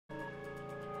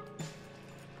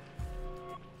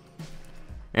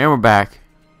And we're back.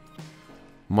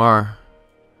 More.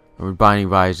 We're Binding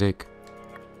of Isaac.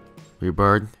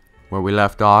 Rebirth. Where we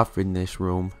left off in this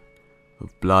room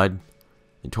of blood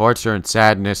and torture and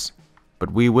sadness.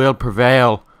 But we will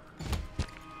prevail.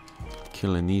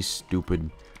 Killing these stupid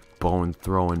bone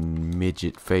throwing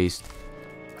midget faced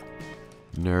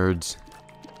nerds.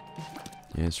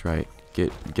 Yeah, that's right.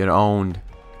 Get owned.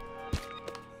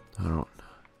 I don't.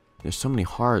 There's so many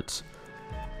hearts.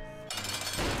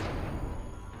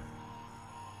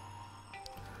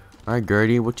 Alright,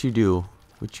 Gertie, what you do?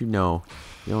 What you know?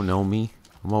 You don't know me.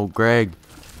 I'm old Greg.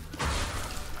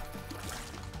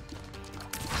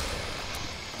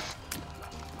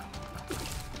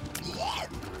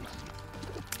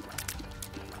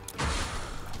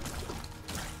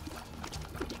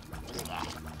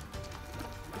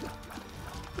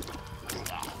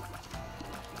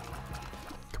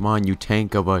 Come on, you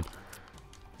tank of a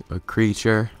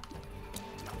creature.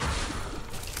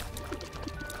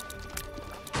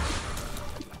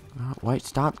 Wait,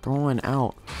 stop throwing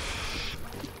out.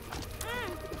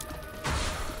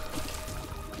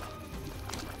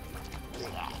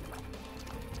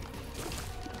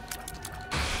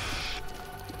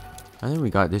 I think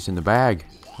we got this in the bag.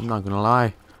 I'm not gonna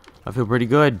lie. I feel pretty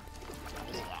good.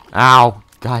 Ow!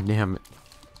 God damn it.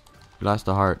 Lost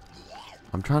a heart.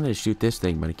 I'm trying to shoot this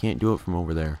thing, but I can't do it from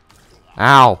over there.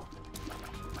 Ow!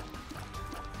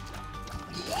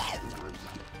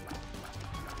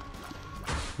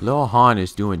 Lil Han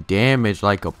is doing damage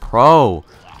like a pro.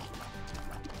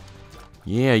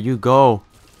 Yeah, you go,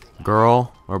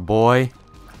 girl or boy,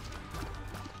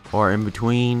 or in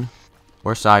between,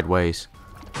 or sideways.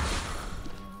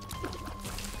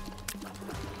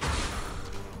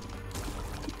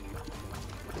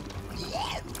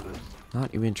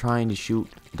 Not even trying to shoot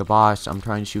the boss. I'm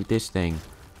trying to shoot this thing.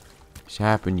 What's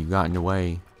happened? You got in the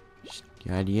way.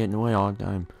 You had to get in the way all the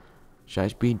time. Shot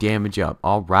speed damage up.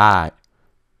 Alright.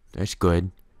 That's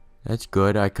good. That's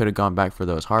good. I could have gone back for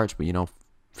those hearts, but you know,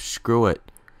 screw it.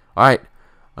 Alright.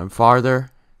 I'm farther.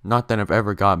 Not than I've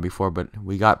ever gotten before, but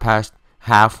we got past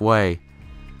halfway.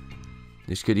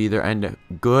 This could either end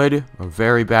good or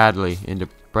very badly in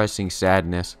depressing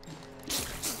sadness.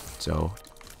 So,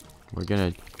 we're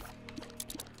gonna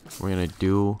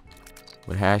do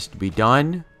what has to be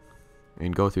done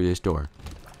and go through this door.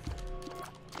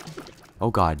 Oh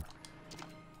god.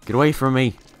 Get away from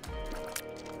me.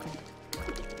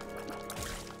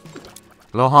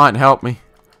 Lil Han, help me.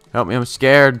 Help me, I'm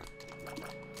scared.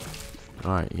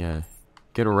 Alright, yeah.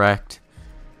 Get wrecked.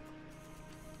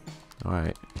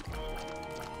 Alright.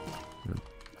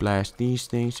 Blast these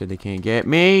things so they can't get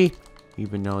me.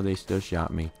 Even though they still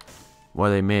shot me.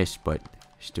 Well, they missed, but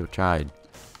still tried.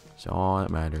 So all that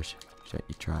matters is that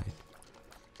you tried.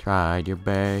 Tried your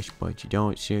best, but you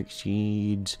don't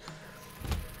succeed.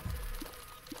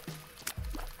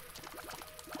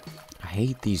 I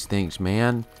hate these things,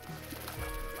 man.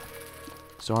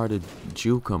 It's hard to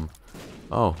juke them.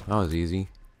 Oh, that was easy.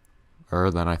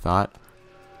 Than I thought.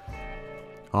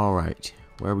 Alright.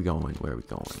 Where are we going? Where are we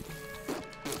going?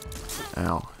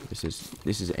 Ow. This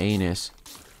is anus.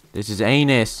 This is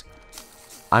anus.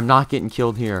 I'm not getting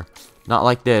killed here. Not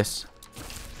like this.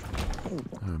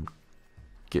 I'm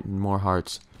getting more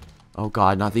hearts. Oh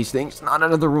god, not these things. Not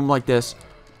another room like this.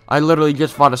 I literally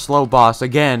just fought a slow boss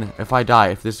again. If I die,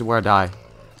 if this is where I die.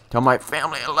 Tell my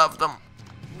family I love them.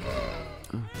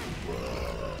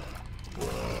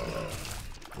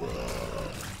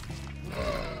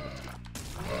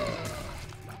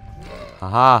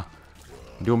 Haha.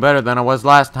 I'm doing better than I was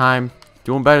last time.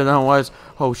 Doing better than I was.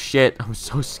 Oh shit, I'm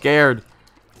so scared.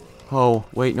 Oh,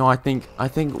 wait, no, I think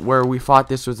where we fought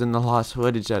this was in the lost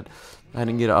footage that I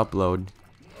didn't get to upload.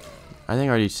 I think I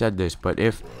already said this, but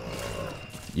if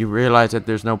you realize that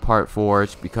there's no part 4,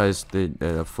 it's because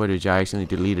the footage, I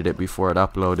accidentally deleted it before it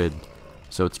uploaded.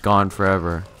 So it's gone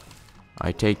forever.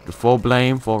 I take the full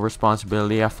blame, full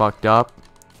responsibility. I fucked up.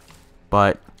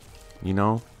 But, you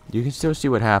know, you can still see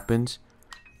what happens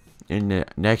in the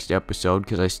next episode,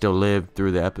 because I still lived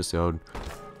through the episode.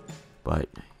 But,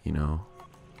 you know,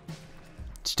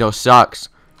 it still sucks.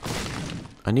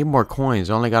 I need more coins.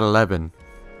 I only got 11.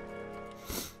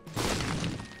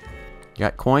 You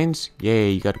got coins?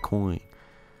 Yay, you got a coin.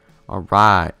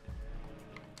 Alright.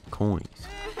 Coins.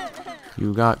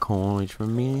 You got coins for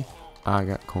me. I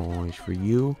got coins for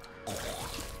you.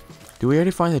 Did we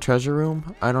already find the treasure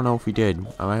room? I don't know if we did.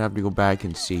 I might have to go back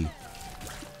and see.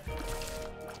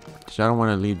 So I don't want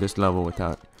to leave this level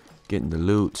without getting the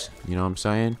loot. You know what I'm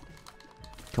saying?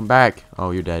 Come back. Oh,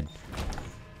 you're dead.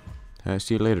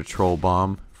 See you later, troll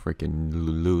bomb. Freaking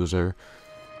loser.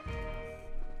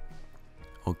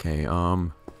 Okay,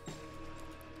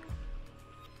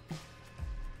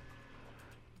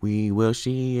 We will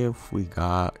see if we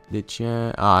got the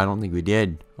chance. Oh, I don't think we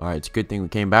did. Alright, it's a good thing we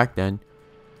came back then.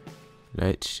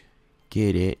 Let's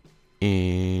get it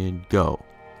and go.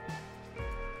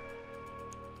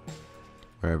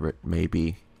 Wherever it may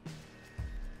be.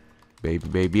 Baby,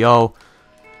 baby, oh.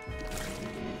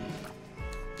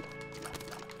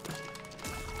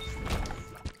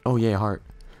 Oh, yeah, heart.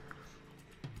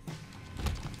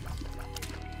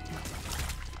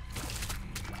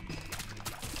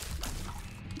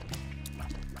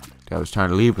 I was trying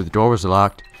to leave, but the door was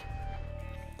locked.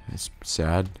 That's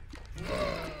sad.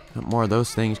 Not more of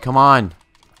those things. Come on.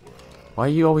 Why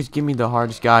do you always give me the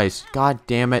hardest guys? God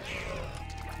damn it.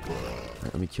 Alright,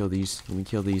 let me kill these. Let me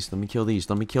kill these. Let me kill these.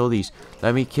 Let me kill these.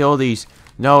 Let me kill these.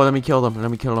 No, let me kill them.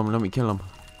 Let me kill them. Let me kill them.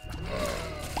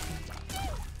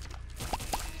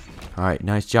 Alright,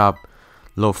 nice job.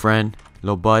 Little friend.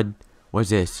 Little bud. What's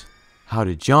this? How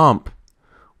to jump.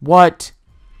 What?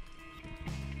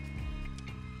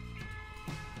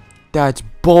 That's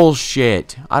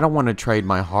bullshit. I don't want to trade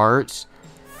my hearts.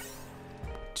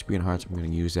 Speaking of hearts, I'm going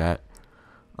to use that.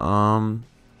 As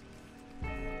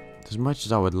much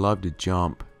as I would love to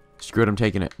jump. Screw it, I'm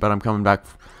taking it. But I'm coming back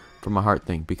for my heart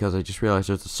thing. Because I just realized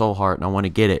there's a soul heart and I want to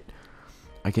get it.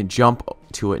 I can jump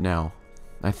to it now.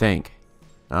 I think.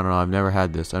 I don't know. I've never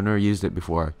had this. I've never used it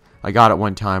before. I got it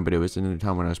one time, but it was in the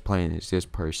time when I was playing as this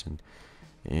person.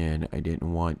 And I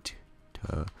didn't want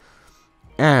to...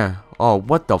 Oh,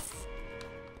 what the f...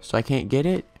 So I can't get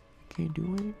it? Can't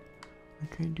do it?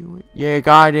 I can't do it. Yeah,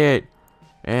 got it.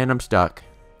 And I'm stuck.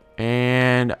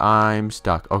 And I'm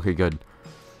stuck. Okay, good.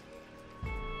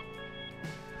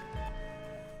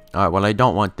 Alright, well, I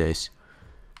don't want this.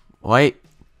 Wait.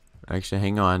 Actually,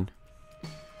 hang on.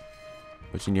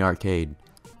 What's in the arcade?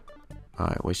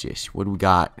 Alright, what's this? What do we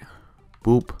got?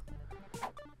 Boop.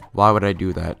 Why would I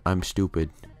do that? I'm stupid.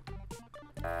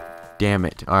 Damn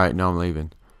it. Alright, no, I'm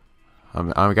leaving.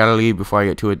 I gotta leave before I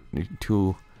get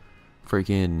too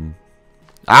freaking...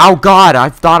 Ow, God! I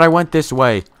thought I went this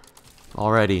way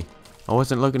already. I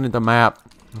wasn't looking at the map.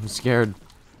 I'm scared.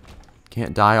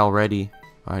 Can't die already.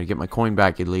 Alright, get my coin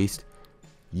back at least.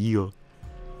 Yeah.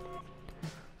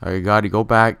 I gotta go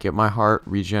back, get my heart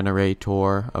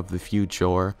regenerator of the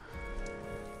future.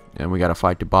 And we gotta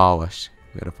fight the boss.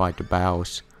 We gotta fight the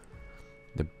boss.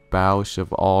 The boss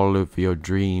of all of your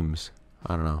dreams.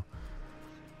 I don't know.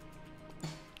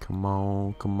 Come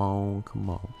on, come on, come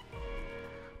on.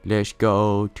 Let's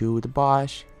go to the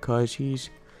boss, cause he's...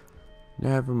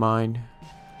 Never mind.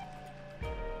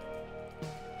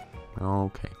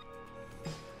 Okay.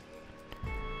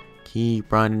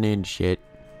 Keep running in shit.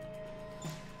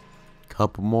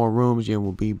 Couple more rooms and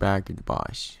we'll be back at the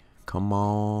boss. Come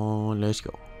on, let's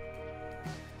go.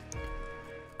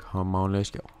 Come on,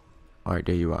 let's go. Alright,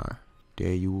 there you are.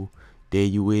 There you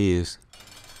is.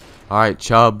 Alright,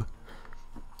 Chub.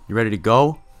 You ready to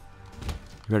go?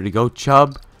 You ready to go,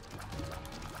 Chub?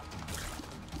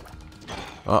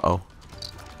 Uh-oh.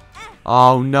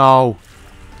 Oh, no.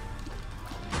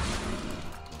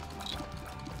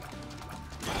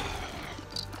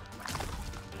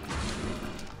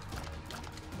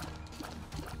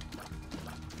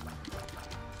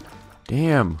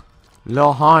 Damn.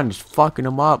 Lil Han's fucking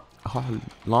him up.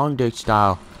 Long dick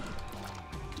style.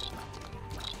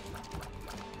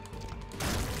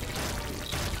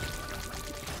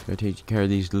 Gotta take care of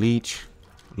these leech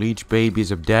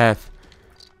babies of death.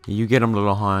 You get them,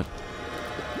 Little Han.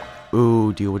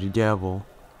 Ooh, deal with the devil.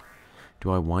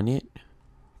 Do I want it?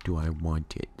 Do I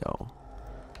want it, though?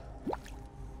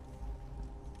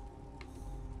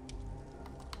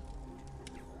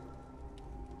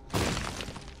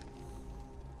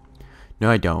 No,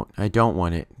 I don't. I don't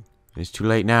want it. It's too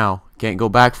late now. Can't go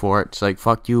back for it. It's like,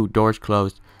 fuck you, door's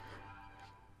closed.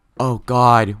 Oh,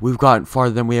 God. We've gotten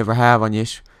farther than we ever have on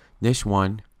this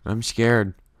one. I'm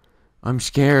scared. I'm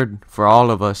scared for all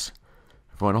of us.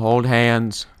 I want to hold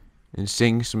hands and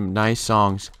sing some nice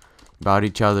songs about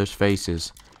each other's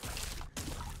faces.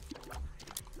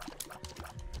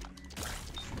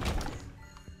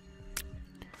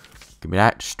 Give me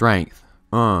that strength.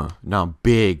 Now I'm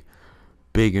big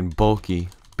and bulky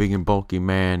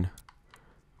man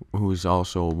who's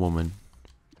also a woman.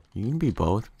 You can be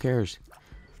both. Who cares?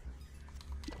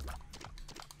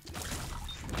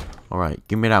 Alright,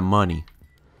 give me that money.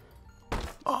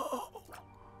 Oh.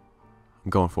 I'm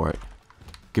going for it.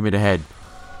 Give me the head.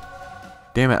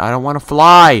 Damn it, I don't want to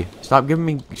fly. Stop giving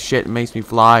me shit that makes me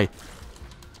fly.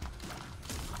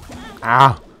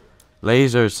 Ah.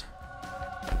 Lasers.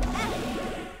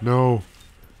 No.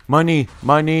 Money.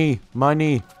 Money.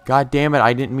 Money. God damn it,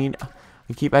 I didn't mean...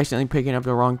 I keep accidentally picking up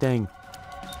the wrong thing.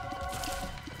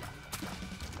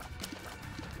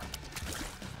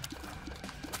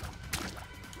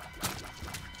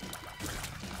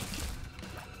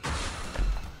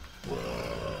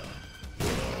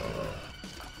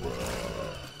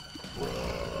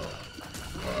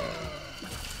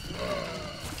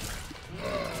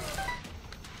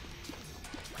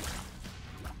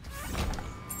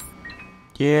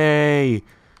 Yay!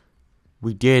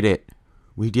 We did it.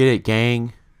 We did it,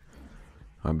 gang.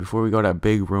 Before we go to that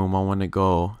big room, I want to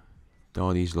go to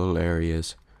all these little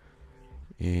areas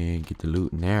and get the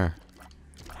loot in there.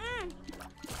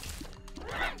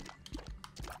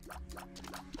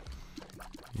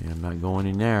 Yeah, I'm not going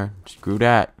in there. Screw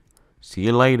that. See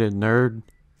you later, nerd.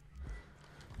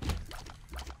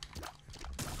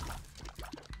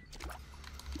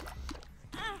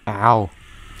 Ow.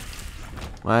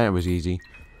 Well, that was easy.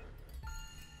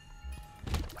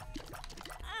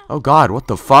 Oh god, what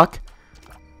the fuck?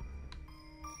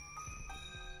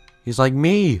 He's like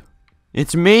me.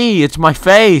 It's me. It's my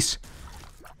face.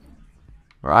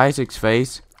 Or Isaac's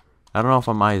face. I don't know if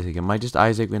I'm Isaac. Am I just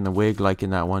Isaac in the wig like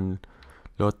in that one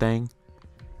little thing?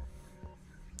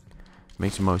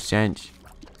 Makes the most sense.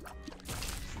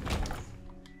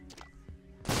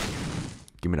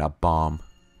 Give me that bomb.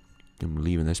 I'm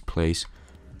leaving this place.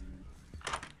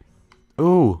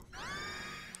 Ooh.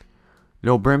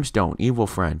 Little Brimstone. Evil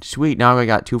friend. Sweet. Now I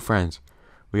got 2 friends.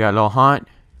 We got Little Haunt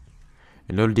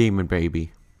and Little Demon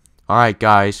Baby. Alright,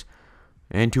 guys.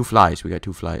 And 2 flies. We got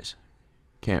 2 flies.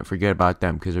 Can't forget about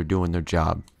them because they're doing their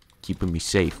job. Keeping me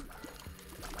safe.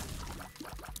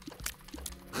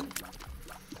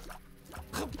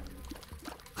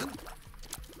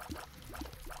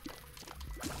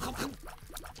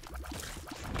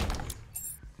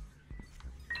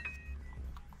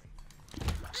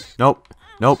 Nope.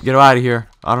 Nope. Get out of here.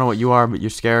 I don't know what you are, but you're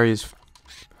scary as...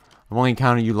 I've only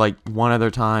encountered you like one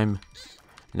other time.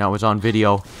 And that was on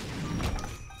video.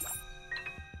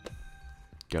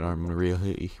 Get arm and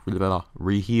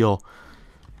re-heal.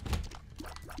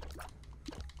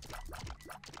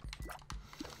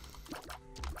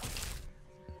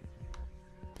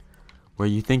 Where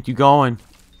you think you going?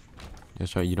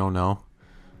 That's right, you don't know.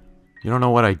 You don't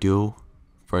know what I do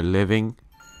for a living.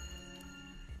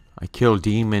 I kill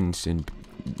demons and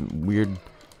weird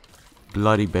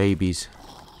bloody babies.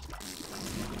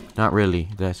 Not really.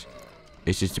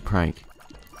 It's just a prank.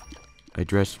 I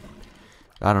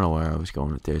don't know where I was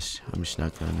going with this. I'm just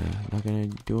not gonna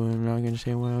do it. I'm not gonna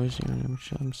say what I was doing.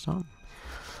 I'm something.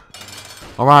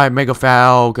 Alright, Mega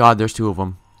Foul. Oh god, there's 2 of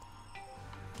them.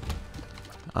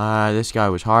 This guy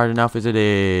was hard enough as it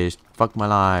is. Fuck my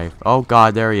life. Oh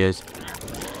god, there he is.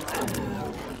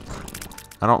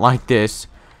 I don't like this.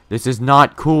 This is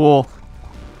not cool.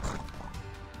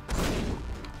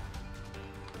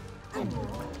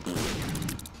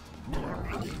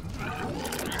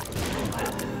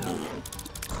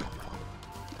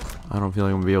 I don't feel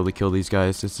like I'm gonna be able to kill these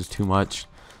guys. This is too much.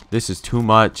 This is too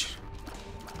much.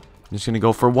 I'm just gonna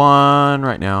go for 1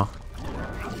 right now.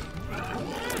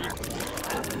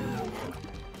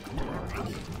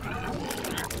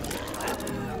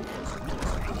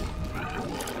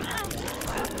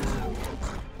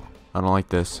 I don't like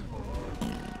this.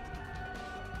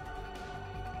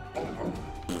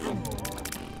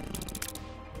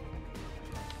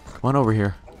 Come on over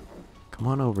here. Come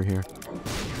on over here.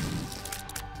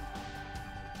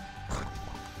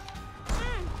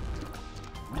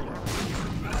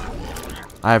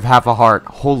 I have half a heart.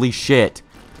 Holy shit.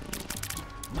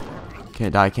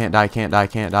 Can't die, can't die, can't die,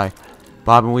 can't die.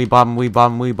 Bob and weave, bob and weave,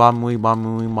 bob and weave, bob and weave, bob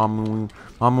and weave, bob and weave,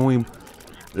 bob and weave.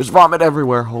 There's vomit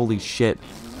everywhere. Holy shit.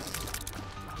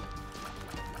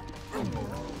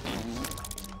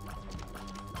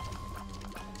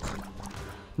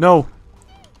 No.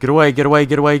 Get away, get away,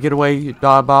 get away, get away.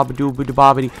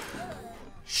 Bobbity.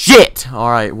 Shit!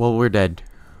 Alright, well, we're dead.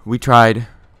 We tried.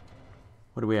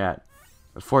 What are we at?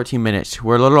 14 minutes.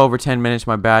 We're a little over 10 minutes,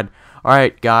 my bad.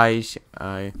 Alright, guys.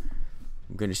 I'm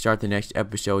going to start the next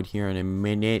episode here in a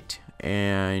minute.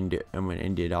 And I'm going to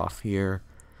end it off here.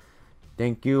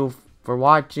 Thank you for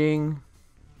watching.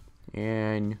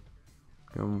 And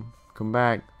come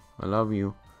back. I love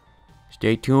you.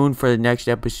 Stay tuned for the next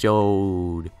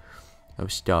episode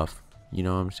of stuff. You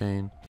know what I'm saying?